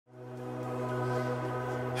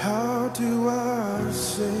do I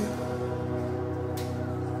say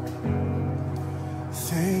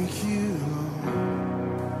thank you, Lord,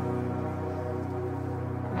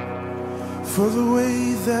 for the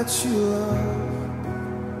way that you love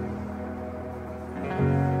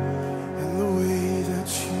and the way that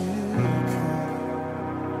you come,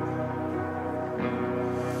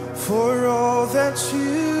 for all that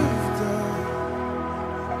you've done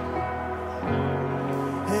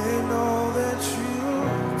and all that you'll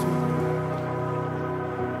do.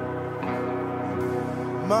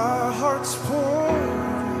 My heart's pouring.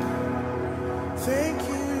 Thank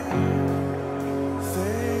you,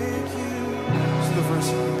 thank you. This is the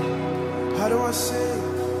verse. How do I say?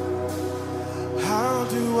 How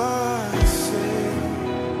do I say?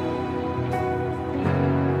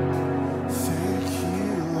 Thank you,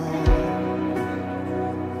 Lord,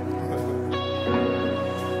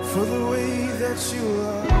 for the way that you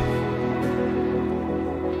love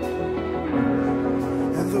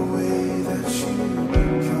and the way that you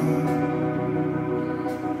become,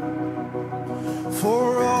 for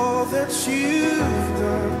all that you've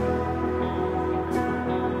done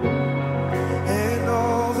and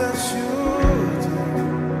all that you'll do.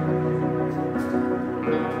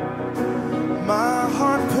 My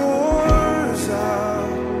heart pours out.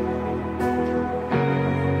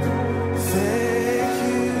 Thank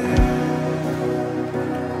you.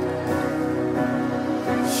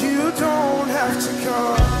 You don't have to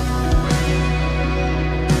come,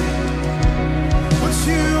 but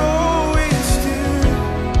you always do.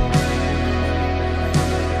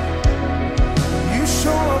 You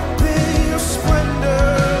show up in your splendor,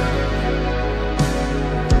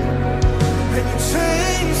 and you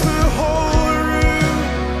change the whole room.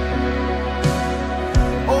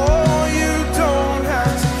 Oh, you don't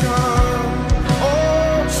have to come,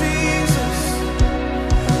 oh Jesus,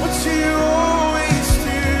 but you always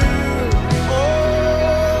do.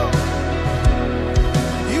 Oh,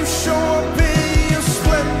 you show up in your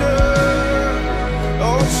splendor,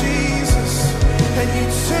 oh Jesus, and you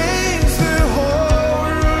change the whole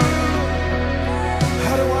room.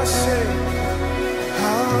 How do I say?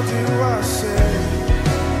 How do I say?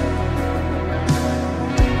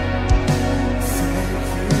 Thank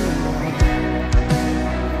you, Lord,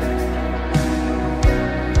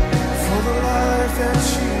 for the life that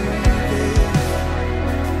you gave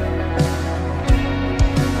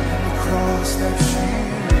and the cross that you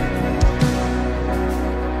bore,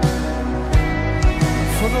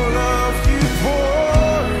 for the love you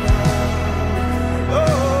poured out, oh,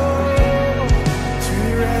 to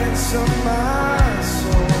ransom my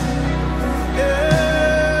soul.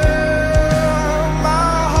 Yeah,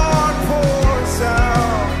 my heart pours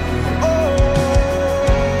out,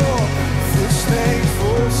 oh, this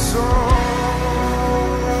thankful song.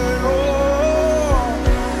 Oh,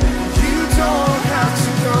 you don't have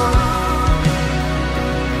to come,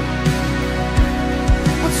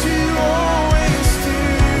 but you always do.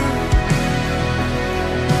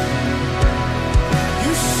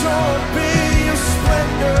 You show up in your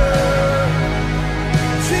splendor,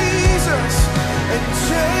 Jesus, and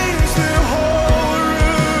change the whole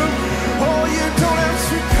room. Oh, you don't have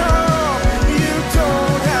to come, you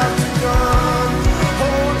don't have to come.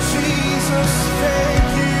 Oh, Jesus, thank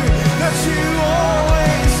you that you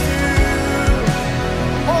always do.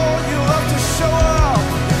 Oh, you love to show up,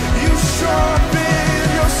 you show up in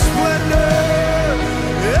your splendor,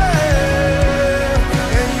 yeah,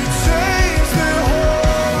 and you change the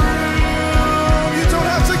whole room.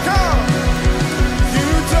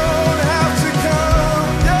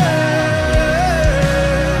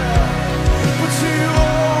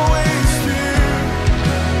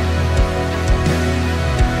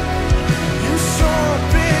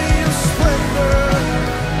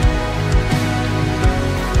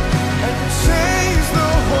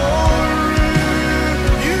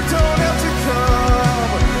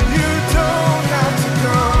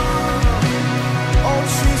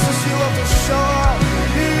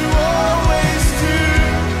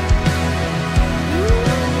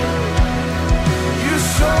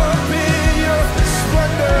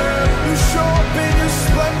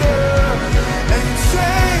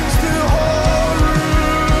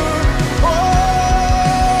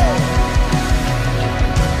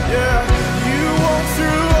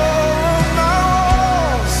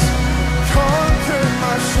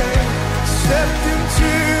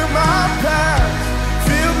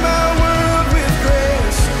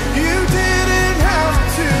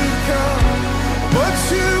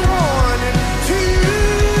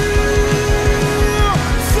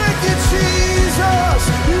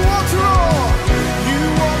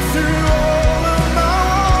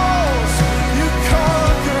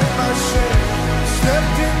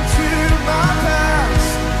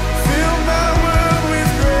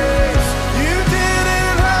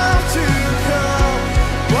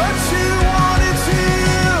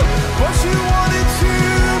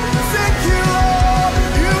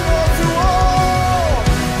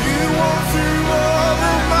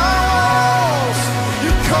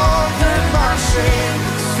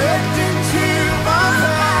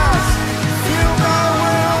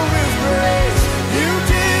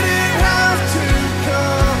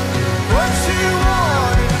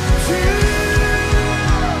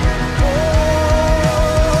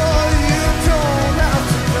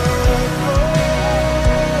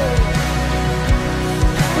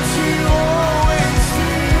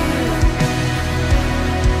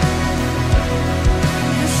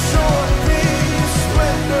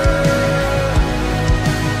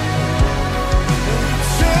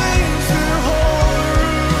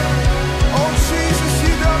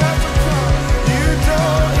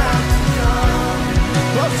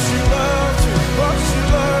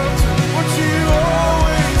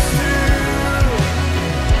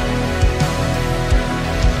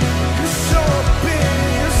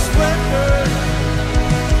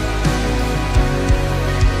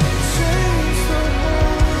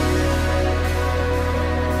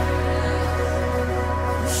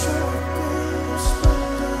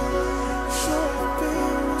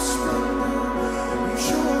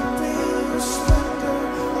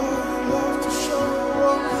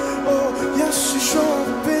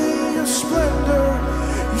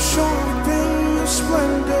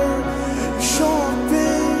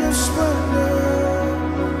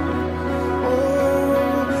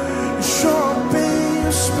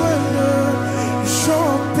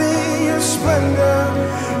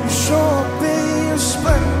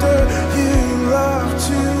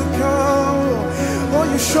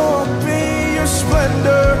 show up in your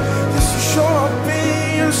splendor. Yes, you show up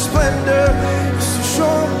in your splendor. Yes, you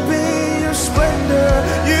show up in your splendor.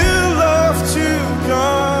 You love to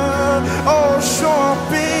come. Oh, show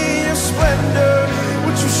up in your splendor.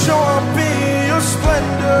 Would you show up in your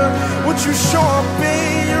splendor? Would you show up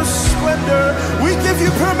in your splendor? We give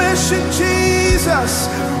you permission, Jesus.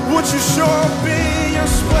 Would you show up in your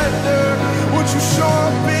splendor? Would you show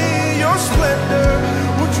up in your splendor?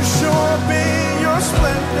 Would you show up in your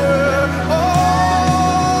splendor?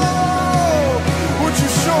 Oh, would you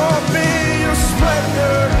show up in your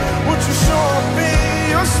splendor? Would you show up in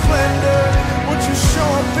your splendor? Would you show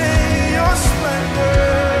up in your splendor?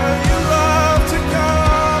 You love to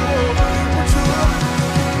come. Would you love?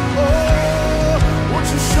 Oh, would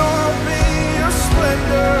you show up in your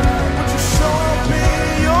splendor? Would you show up in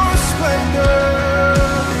your splendor?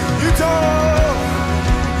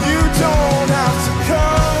 You don't have to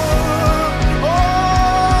come.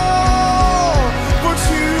 Oh, but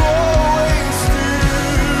you always do.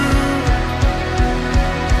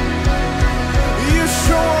 You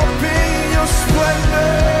show up in your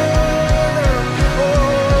splendor.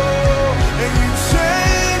 Oh, and you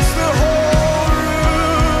change the whole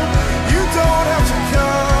room. You don't have to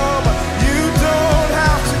come. You don't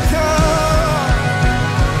have to come.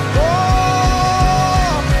 Oh,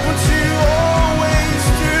 but you always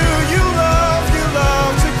do. You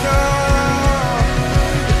love to come.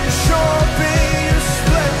 You show up in your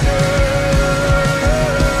splendor.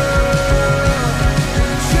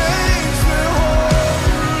 Change the whole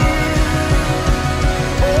room.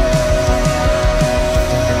 Oh,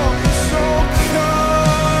 so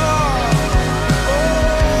come.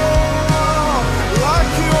 Oh,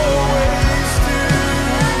 like you always do.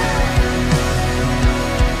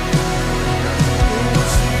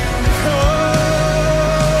 Would you come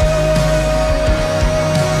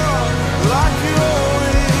like you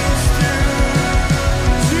always do?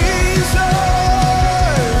 Jesus,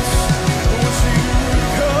 would you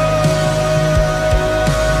come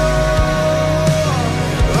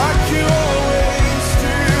like you always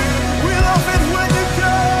do? We love it when you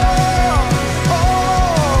come. Oh,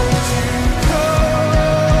 would you come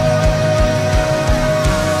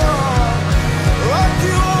like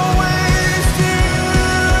you always do?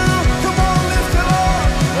 Come on, lift it up.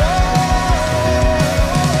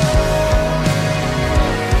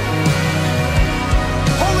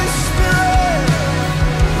 Holy Spirit,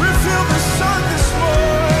 reveal the sun this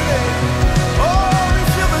morning. Oh,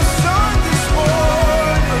 reveal the sun this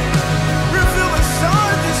morning. Reveal the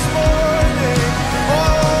sun this morning.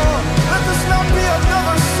 Oh, let this not be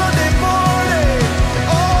another Sunday morning.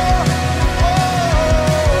 Oh,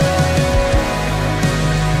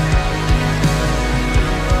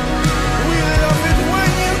 we love it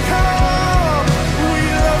when you come. We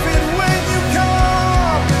love it when you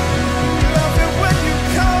come. We love it when you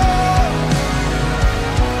come.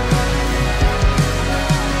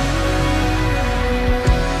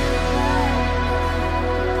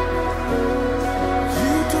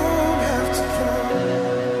 You don't have to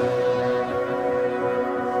come,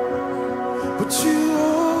 but you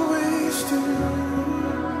always do.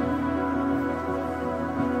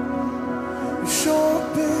 You show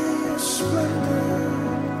up in your splendor,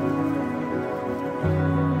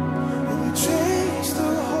 and you change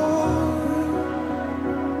the whole room.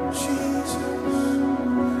 Jesus,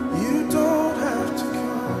 you don't have to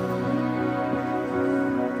come,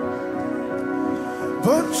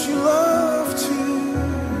 but you love to.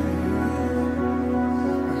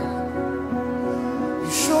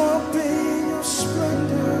 You show up in your splendor.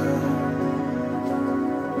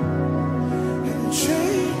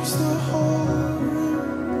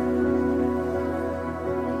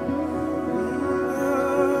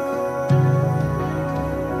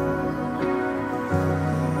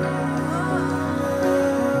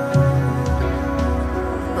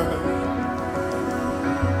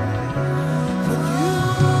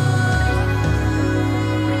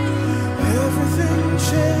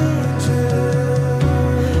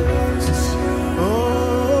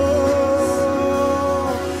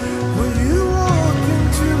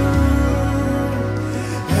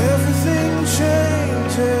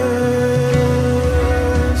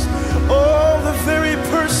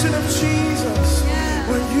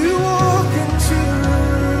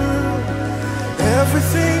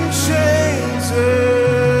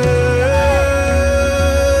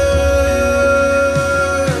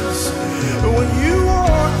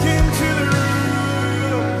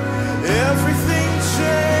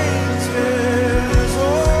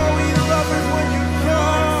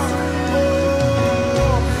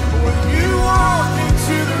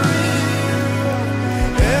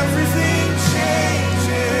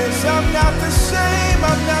 not the same,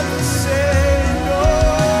 I'm not the same, no.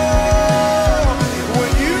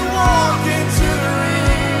 When you walk into the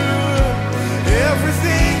room,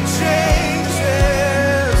 everything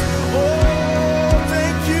changes. Oh,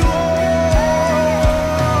 thank you, Lord.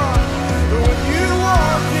 When you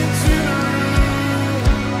walk into the room,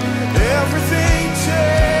 everything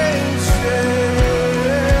changes.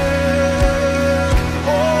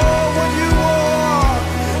 Oh, when you walk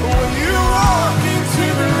into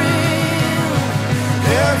the room,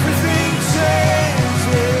 everything changes.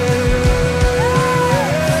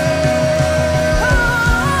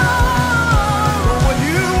 When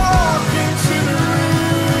you walk into the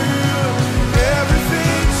room,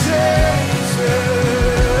 everything changes.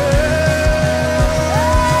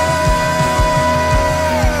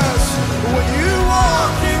 When you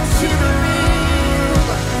walk into the room,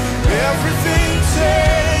 everything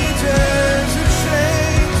changes. It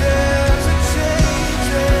changes. It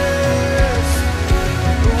changes.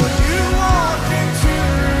 When you walk into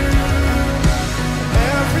the room,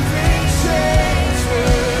 everything changes.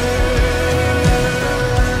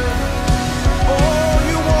 Oh,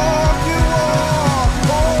 you walk.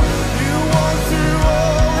 Oh, you walk through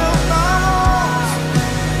all of my walls.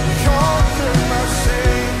 Conquered my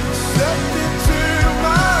shame, stepped into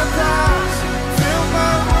my past, filled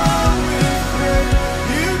my world with grace.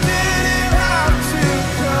 You didn't have to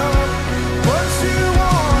come, but you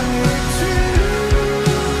wanted to.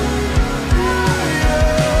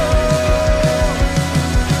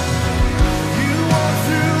 You walked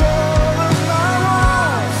through all of my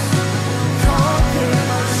walls, conquered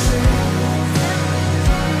my shame,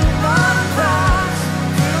 my past,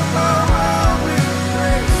 filled my world with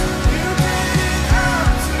grace. You didn't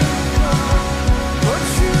have to come, but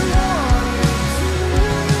you wanted to.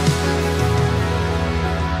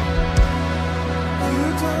 You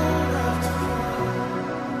don't have to come,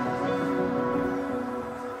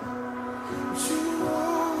 but you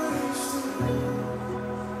always do.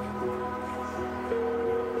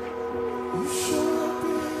 You show up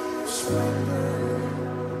in your splendor,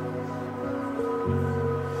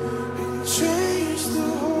 and you change the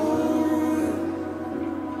whole room.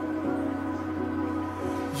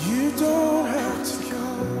 You don't have to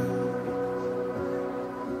come,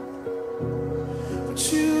 but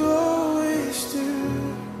you always do.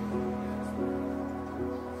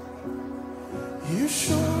 You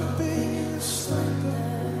show up in your splendor,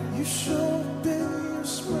 you show up in your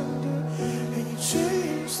splendor, and you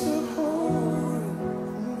change the whole room.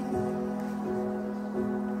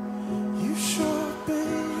 You show up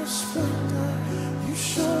in your splendor, you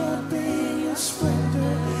show up in your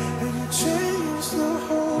splendor, and you change the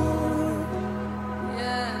whole room.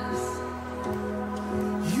 Yes.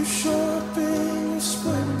 You show up in your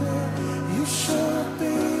splendor, you show up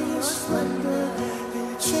in your splendor, and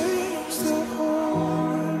you change the whole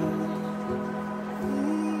room.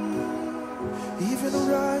 Even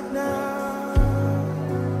right now,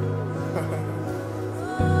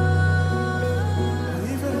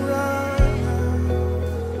 even right now,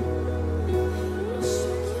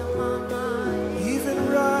 even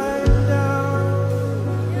right now,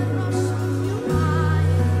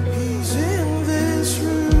 He's in this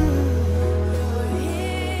room.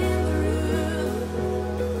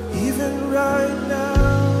 Even right now,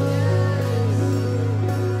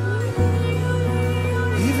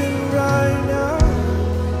 even right now,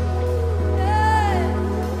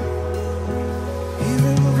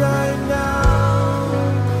 even right now,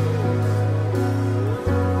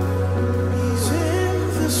 He's in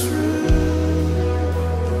this room.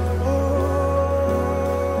 Oh,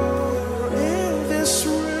 you're in this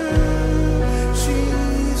room,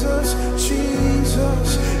 Jesus, Jesus,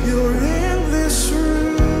 you're in this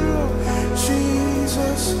room,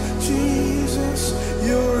 Jesus, Jesus,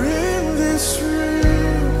 you're in this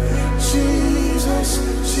room, Jesus,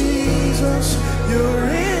 Jesus, you're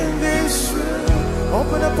in this room.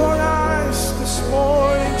 Open up our eyes this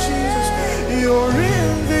morning, Jesus, you're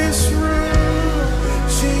in this room,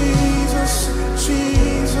 Jesus,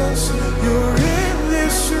 Jesus, you're in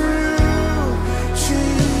this room,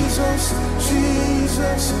 Jesus,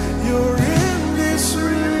 Jesus, you're in this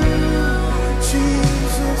room,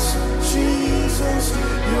 Jesus, Jesus,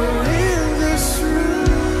 you're in this room.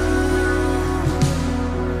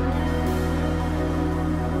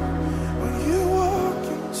 When you walk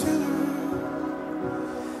into the room,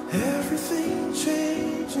 everything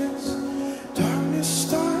changes. Darkness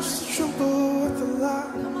starts to tremble at the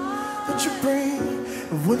light that you bring.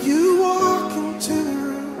 And when you walk into the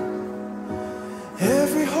room,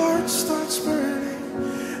 every heart starts burning,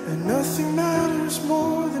 and nothing matters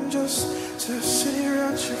more than just to sit here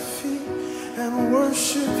at your feet and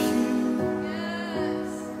worship you.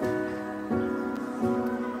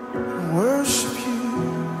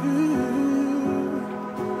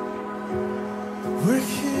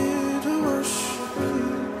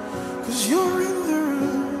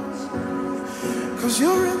 'cause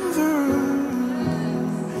you're in the room.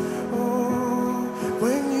 Oh,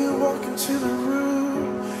 when you walk into the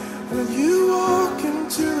room, when you walk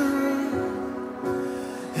into the room,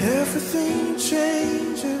 everything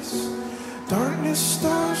changes. Darkness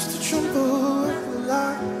starts to tremble at the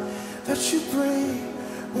light that you bring.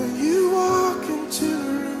 When you walk into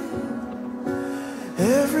the room,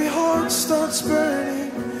 every heart starts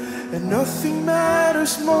burning, and nothing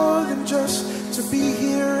matters more than just to be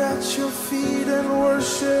here at your feet and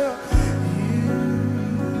worship you.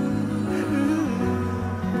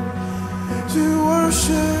 To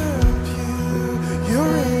worship you.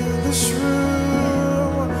 You're in this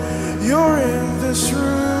room. You're in this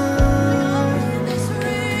room.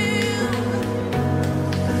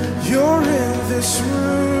 You're in this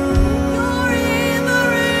room. You're in the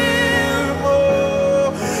room. Oh,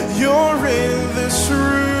 you're in this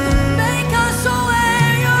room. Make us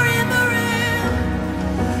aware you're in the room.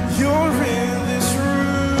 You're in this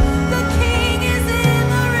room. The King is in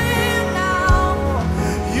the room now.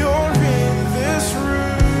 You're in this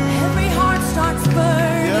room. Every heart starts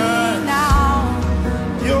burning Yes. now.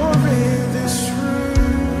 You're in this room.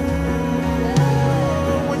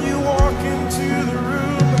 When you walk into the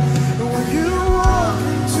room, when you walk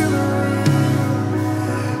into the room,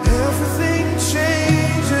 everything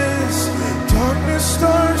changes. Darkness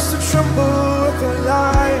starts to tremble at the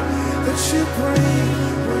light that you bring.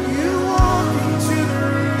 When you walk into the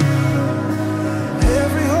room,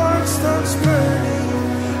 every heart starts burning,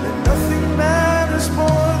 and nothing matters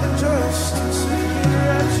more than just to sit here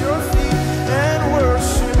at your feet and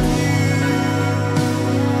worship you.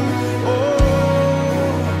 Oh,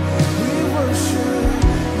 we worship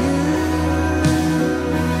you.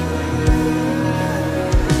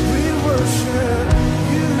 We worship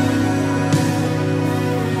you.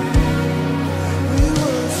 We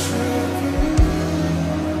worship you.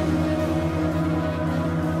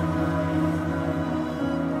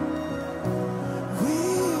 We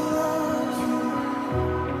love you,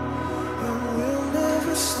 and we'll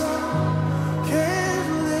never stop. Can't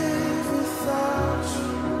live without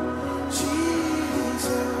you,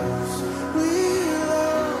 Jesus. We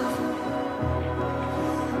love you,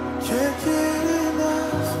 can't get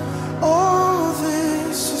enough. All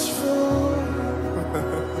this is for you.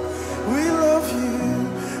 We love you,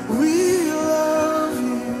 we love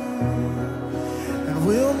you, and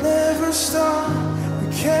we'll never stop. We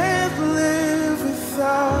can't live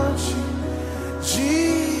without you,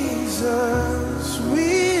 Jesus. We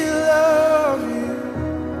love you,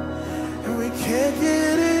 and we can't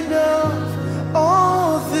get enough.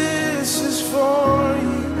 All this is for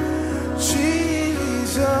you,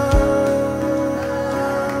 Jesus.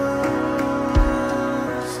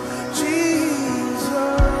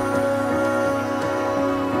 Jesus.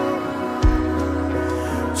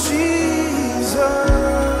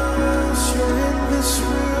 Jesus, you're in this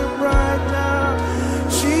room right now.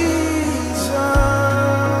 Jesus,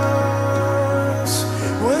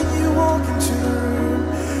 when you walk into the room,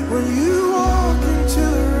 when you walk into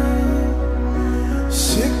the room,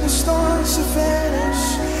 sickness starts to vanish.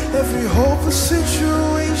 Every hopeless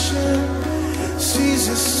situation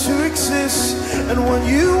ceases to exist. And when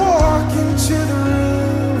you walk into the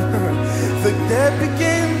room, the dead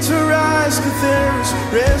begin to rise, 'cause there is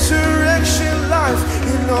resurrection life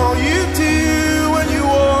in all you do. When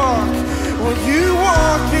you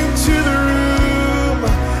walk into the room,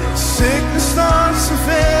 sickness starts to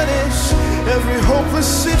vanish. Every hopeless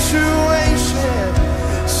situation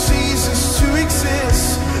ceases to exist.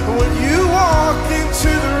 When you walk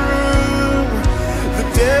into the room, the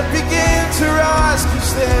dead begin to rise,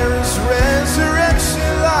 'cause there is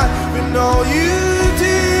resurrection life in all you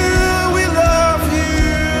do. We love you,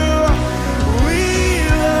 we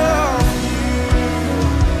love you,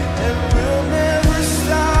 and we'll never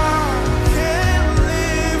stop. Can't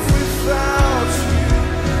live without you,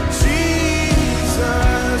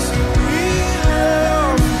 Jesus. We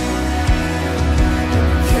love you,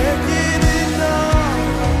 can't get enough.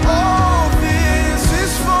 All this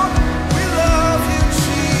is for. We love you,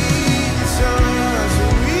 Jesus.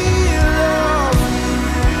 We love you,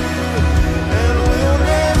 and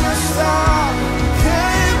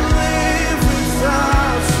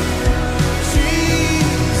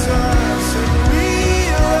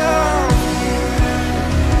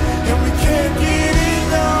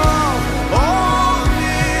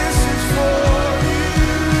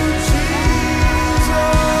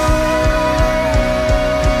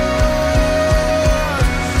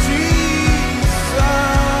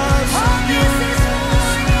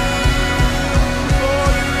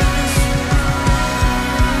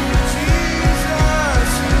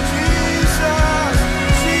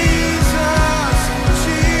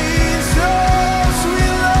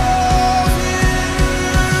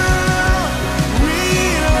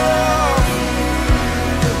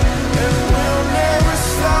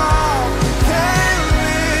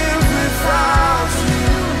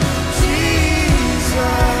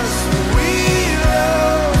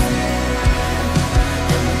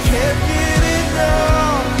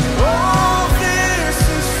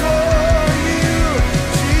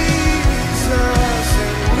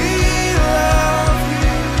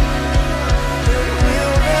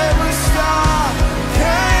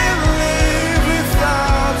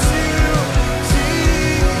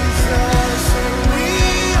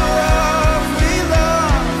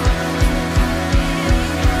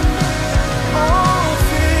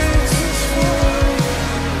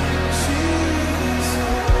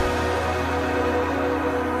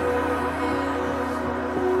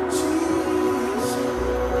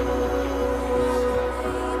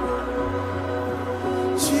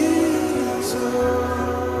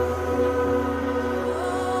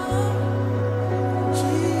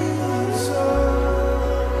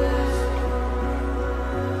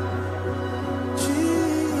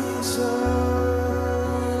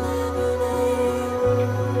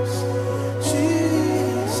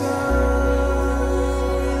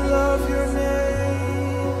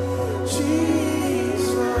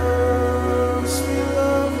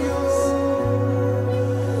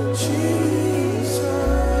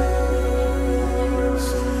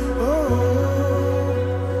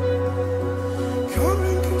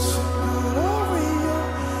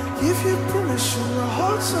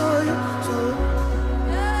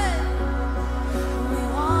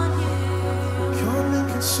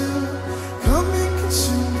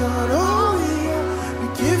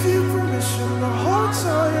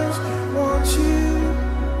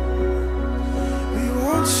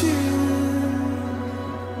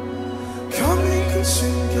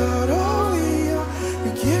consume, God, all we are. We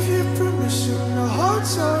give you permission, our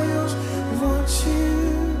hearts are yours. We want you,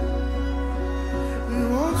 we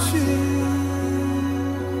want you.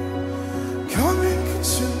 Come and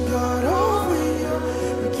consume, God, all we are.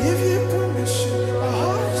 We give you permission, our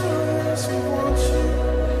hearts are yours. We want you,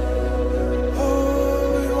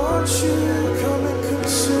 oh, we want you. Come and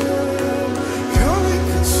consume, come and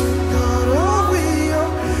consume, God, all we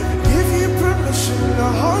are. We give you permission,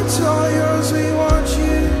 our hearts are yours. We want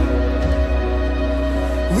you,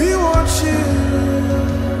 we want you.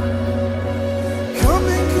 Come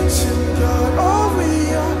and consume, God, all we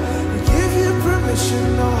are. We give you permission,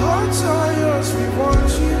 our hearts are yours. We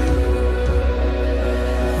want you,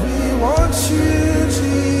 we want you,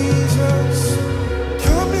 Jesus.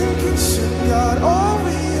 Come and consume, God, all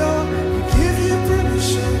we are. We give you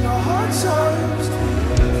permission, our hearts are yours.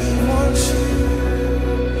 We want you,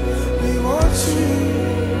 we want you.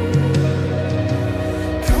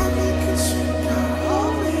 Come and consume, God,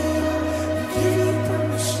 all we are. We give you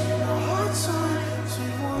permission, our hearts are yours. We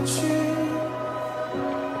want you,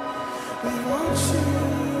 we want you.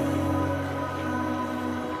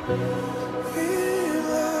 We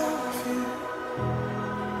love you,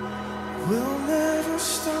 we'll never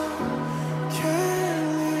stop, can't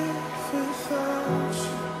live without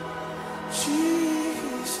you.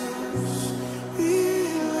 Jesus, we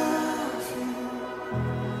love you,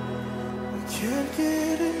 we can't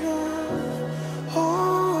get enough,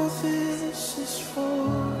 all this is for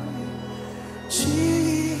you.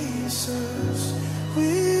 Jesus,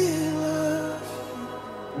 we love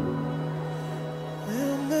you,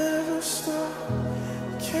 we'll never stop,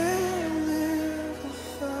 can't live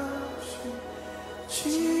without you.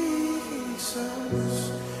 Jesus,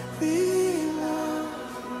 we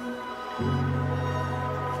love you,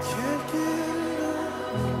 can't get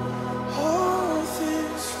enough, all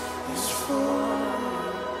this is for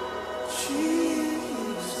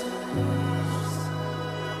Jesus.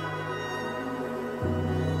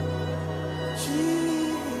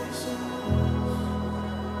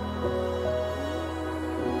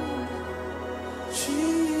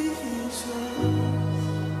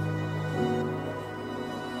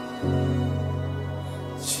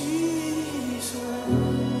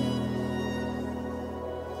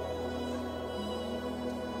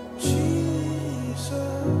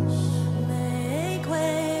 Jesus, Make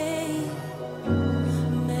way,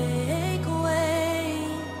 make way,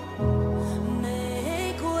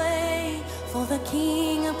 make way for the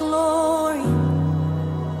King of Glory.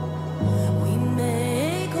 We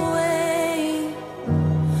make way,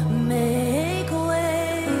 make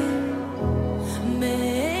way,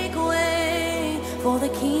 make way for the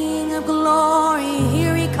King of Glory.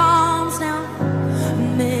 Here he comes now.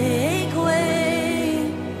 Make way,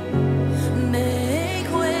 make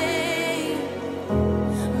way,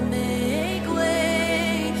 make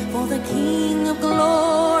way for the King of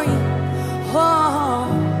Glory. Oh,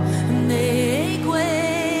 make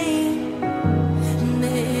way,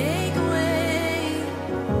 make way,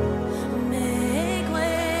 make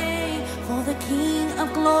way for the King of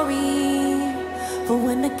Glory. For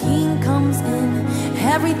when the King comes in,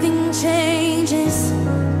 everything changes.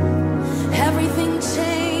 Everything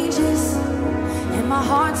changes, and my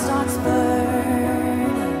heart starts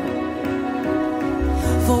burning.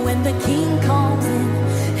 For when the King comes in,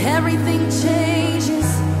 everything changes.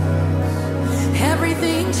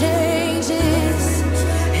 Everything changes,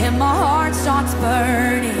 and my heart starts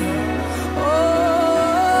burning.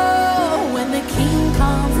 Oh, when the King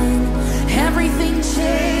comes in, everything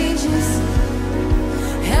changes.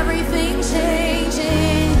 Everything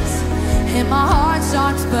changes, and my heart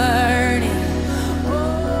starts burning.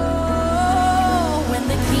 Oh, when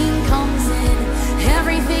the King comes in,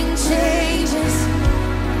 everything changes.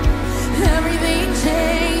 Everything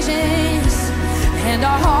changes, and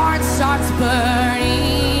our heart starts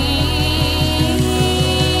burning.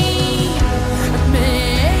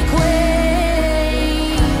 Make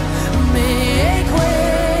way, make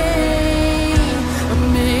way,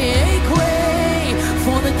 make way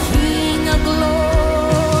for the King of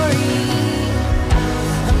Glory.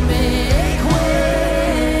 Make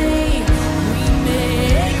way, we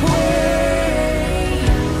make way,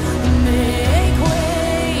 make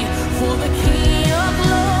way for the King of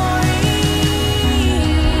Glory.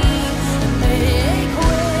 Make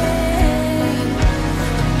way,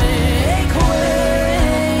 make way,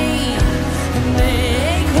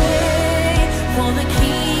 make way for the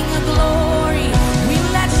King of Glory. We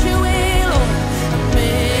let you in, Lord.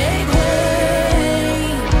 Make way,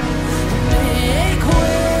 make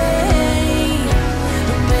way,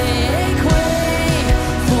 make way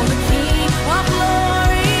for the King of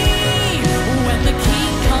Glory. When the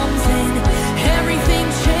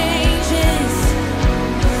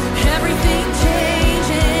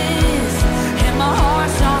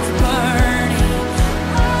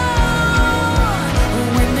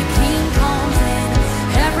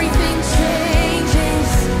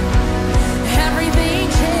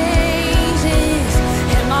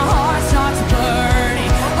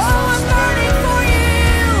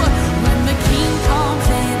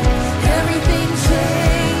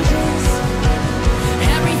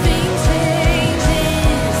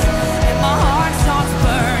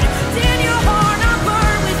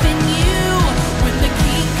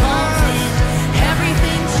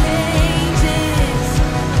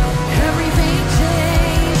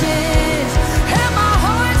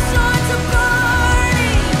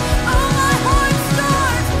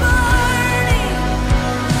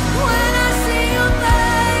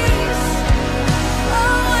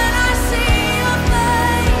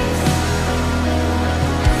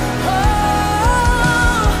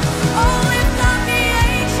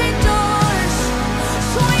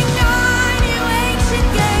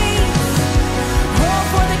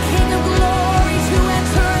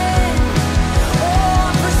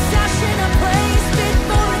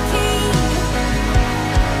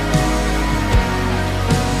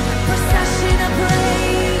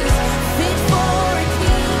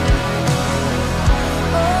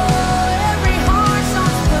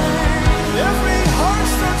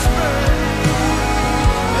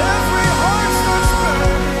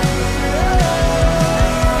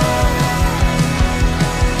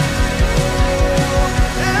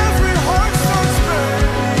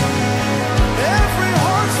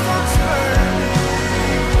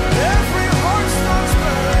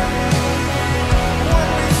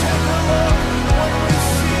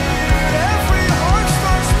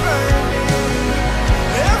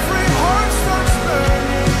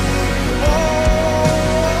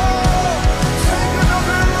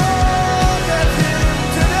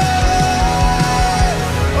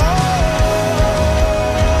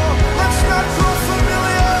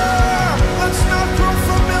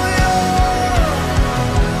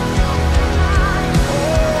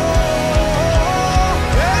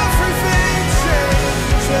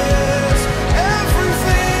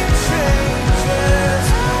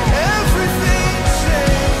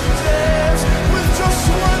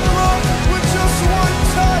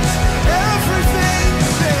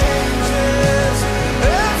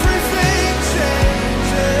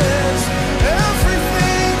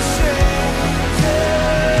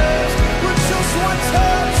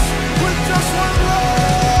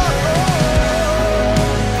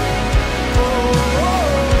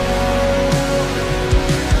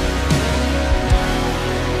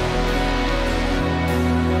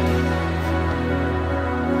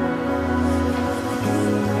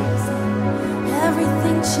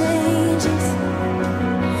changes.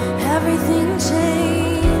 Everything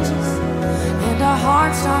changes. And our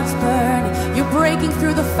heart starts burning. You're breaking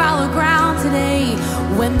through the fallow ground today.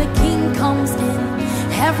 When the King comes in,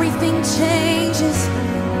 everything changes.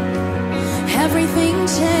 Everything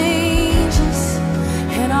changes.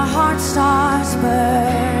 And our heart starts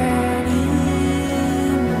burning.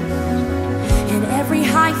 And every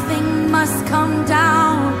high thing must come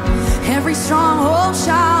down. Every stronghold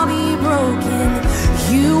shall be broken.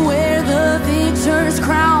 You wear the victor's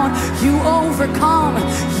crown. You overcome.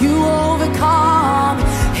 You overcome.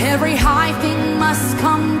 Every high thing must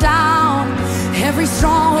come down. Every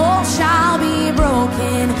stronghold shall be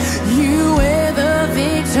broken. You wear the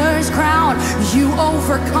victor's crown. You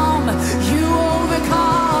overcome. You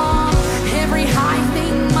overcome. Every high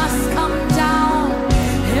thing must come down.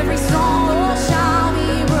 Every stronghold shall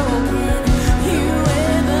be broken. You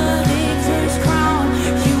wear the victor's crown.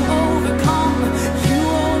 You overcome. You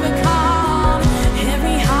overcome.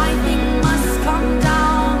 Every high thing must come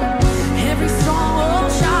down. Every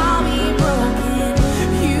stronghold shall be broken.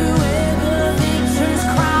 You wear the victor's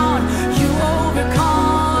crown. You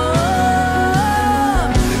overcome.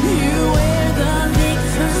 You wear the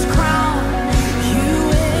victor's crown. You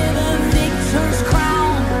wear the victor's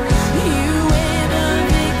crown. You wear the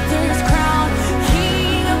victor's crown.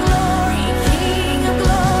 King of glory, King of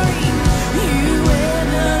glory. You wear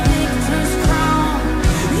the victor's crown.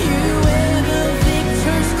 You wear the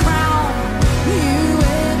victor's crown. You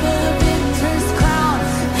wear the victor's crown.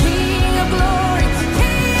 King of glory,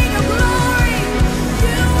 King of glory.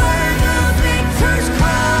 You wear the victor's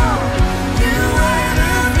crown. You wear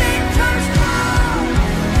the victor's crown.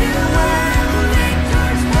 You wear the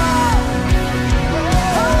victor's crown.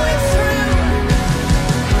 Oh, it's true.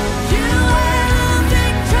 You wear the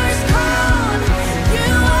victor's crown. You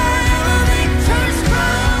wear the victor's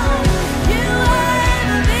crown. You wear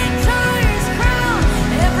the victor's crown.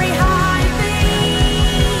 Every high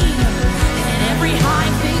thing and every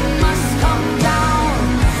high thing must come down.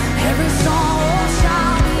 Every stronghold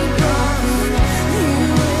shall be broken. You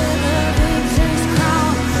wear the victor's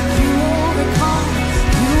crown. You overcome.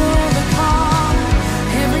 You overcome.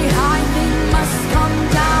 Every high thing must come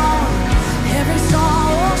down. Every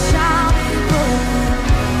stronghold shall be broken.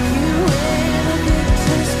 You wear the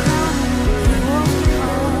victor's crown. You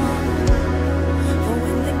overcome. For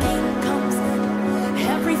when the King comes in,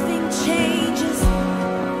 everything changes.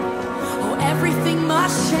 Oh, everything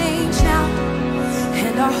must change now.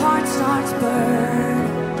 And our heart starts burning.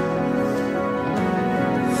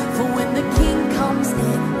 For when the King comes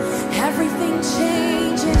in, everything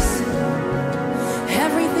changes.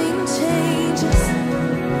 Everything changes.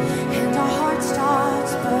 And our heart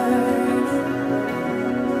starts burning.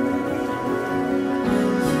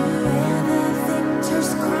 You wear the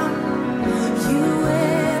victor's crown. You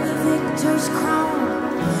wear the victor's crown.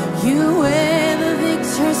 You wear the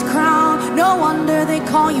victor's crown. No wonder they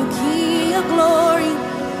call you King of glory.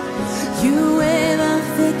 You wear the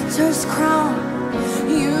victor's crown.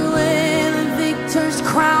 You wear the victor's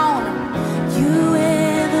crown. You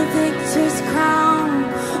wear the victor's crown.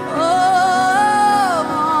 Oh,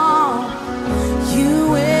 you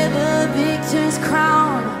wear the victor's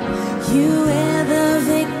crown. You wear the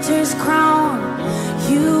victor's crown.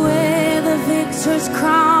 You wear the victor's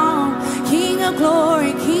crown. King of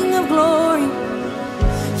glory, King of glory.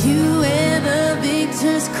 You wear the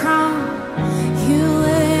victor's crown. You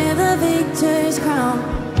wear the victor's crown.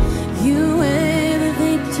 You wear the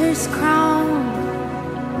victor's crown.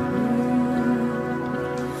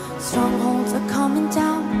 Strongholds are coming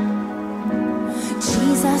down.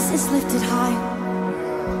 Jesus is lifted high.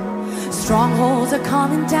 Strongholds are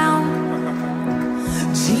coming down.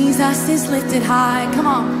 Jesus is lifted high. Come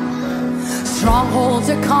on. Strongholds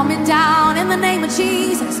are coming down in the name of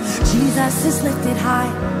Jesus. Jesus is lifted high.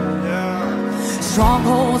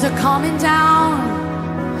 Strongholds are coming down.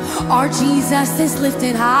 Our Jesus is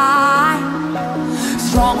lifted high.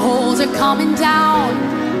 Strongholds are coming down.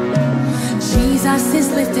 Jesus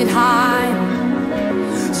is lifted high.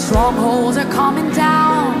 Strongholds are coming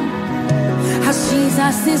down. As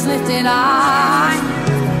Jesus is lifted high.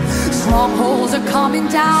 Strongholds are coming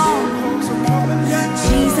down.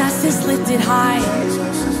 Jesus is lifted high.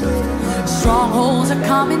 Strongholds are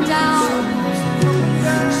coming down.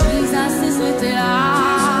 Jesus is lifted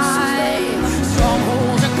high.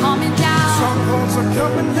 Strongholds are coming down. Strongholds are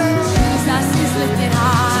coming down. Jesus is lifted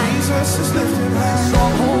high. Jesus is lifted high.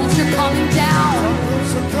 Strongholds are coming down.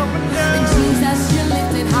 Strongholds are coming down. And Jesus, you're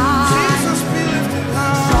lifted high. Jesus be lifted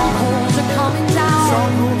high. Strongholds are coming down.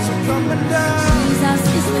 Strongholds are coming down. Jesus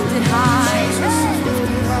is lifted high. Jesus is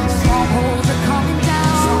lifted high. Strongholds are coming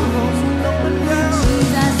down. Strongholds are coming down.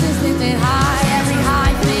 Jesus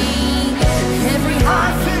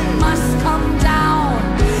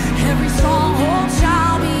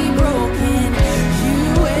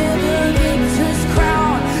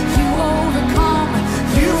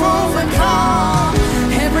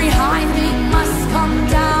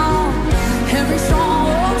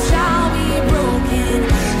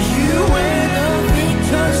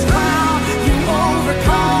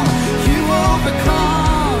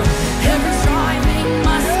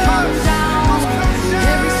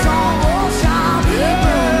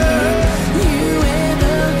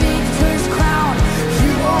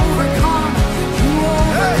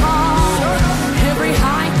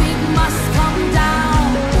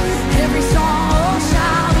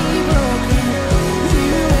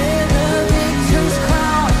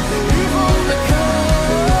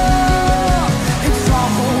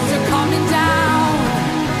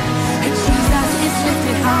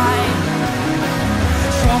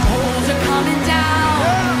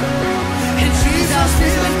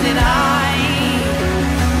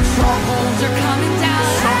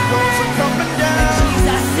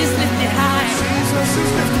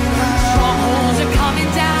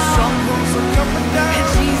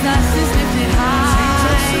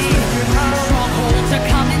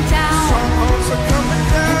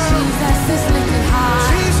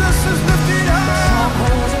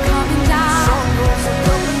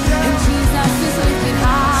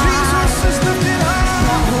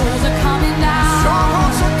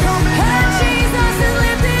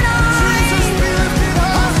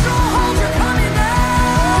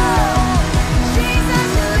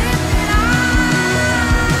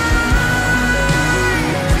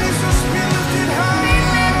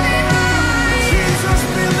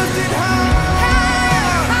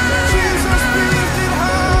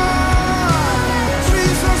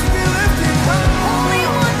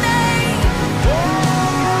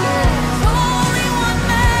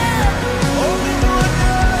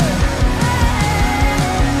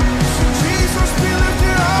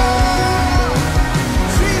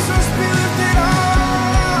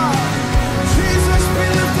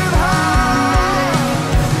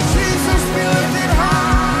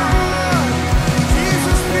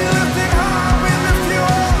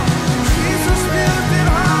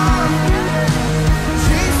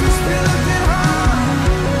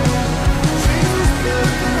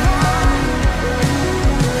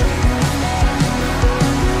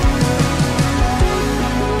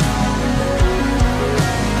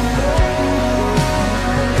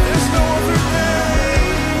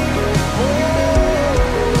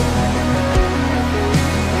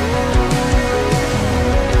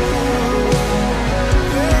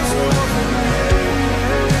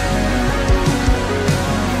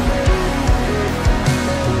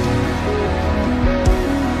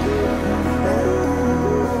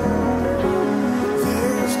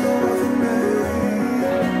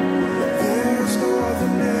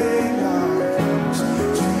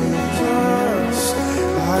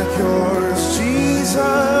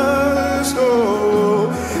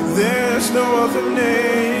no other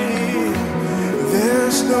name.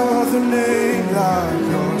 There's no other name like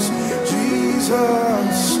yours,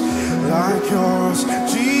 Jesus, like yours,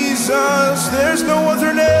 Jesus. There's no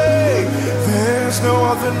other name. There's no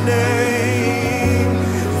other name.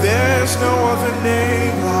 There's no other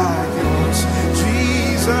name like yours,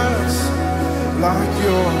 Jesus, like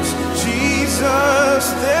yours, Jesus.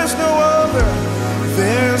 There's no other.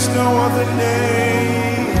 There's no other name.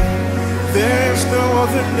 There's no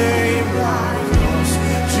other name like yours,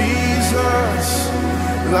 Jesus,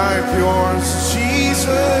 like yours,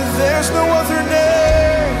 Jesus. There's no other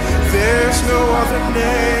name. There's no other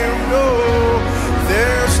name. No,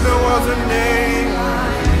 there's no other name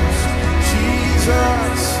like yours,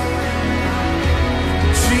 Jesus,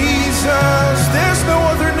 Jesus. There's no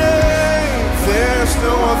other name. There's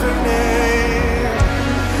no other name.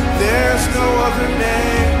 There's no other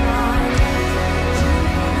name.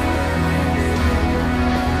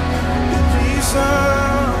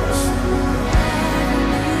 Jesus.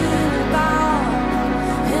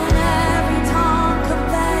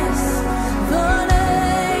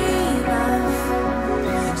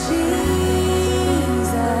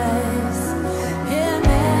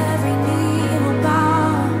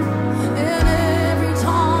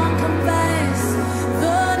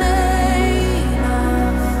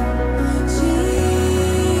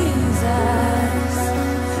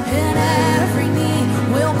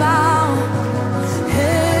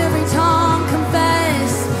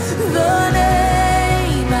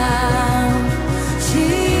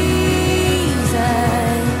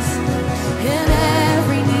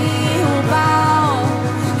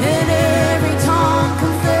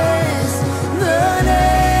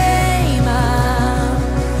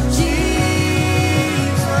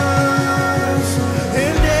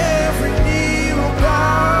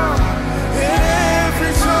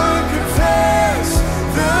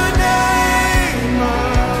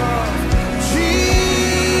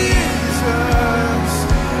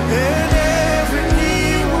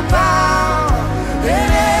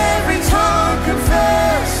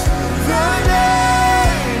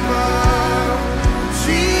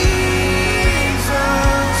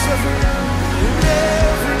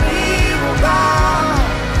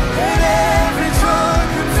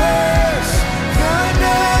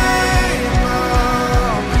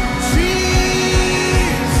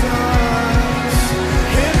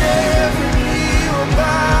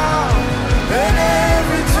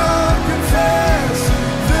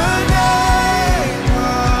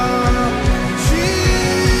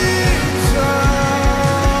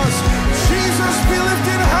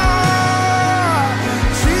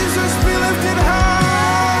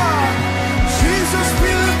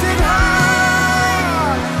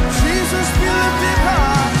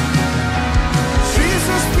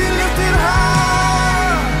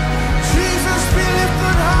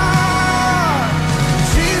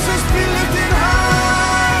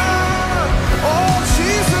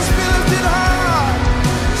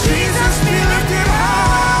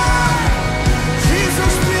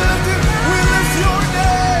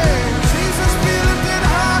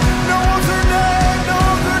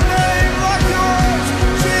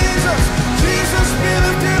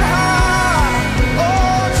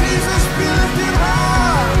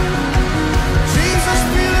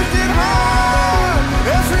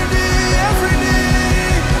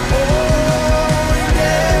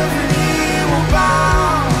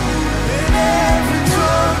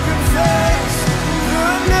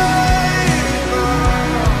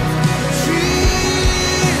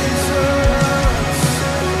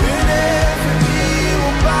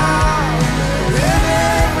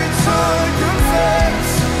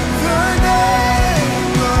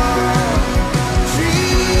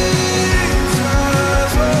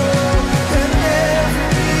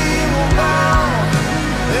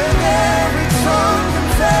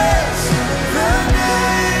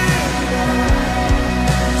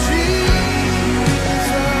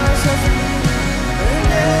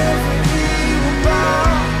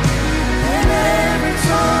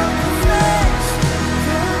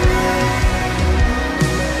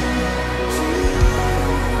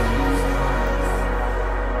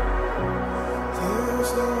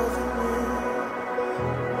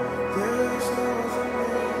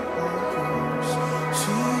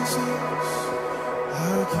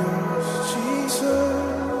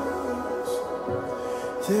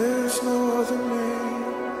 There's no other name.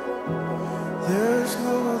 There's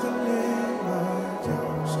no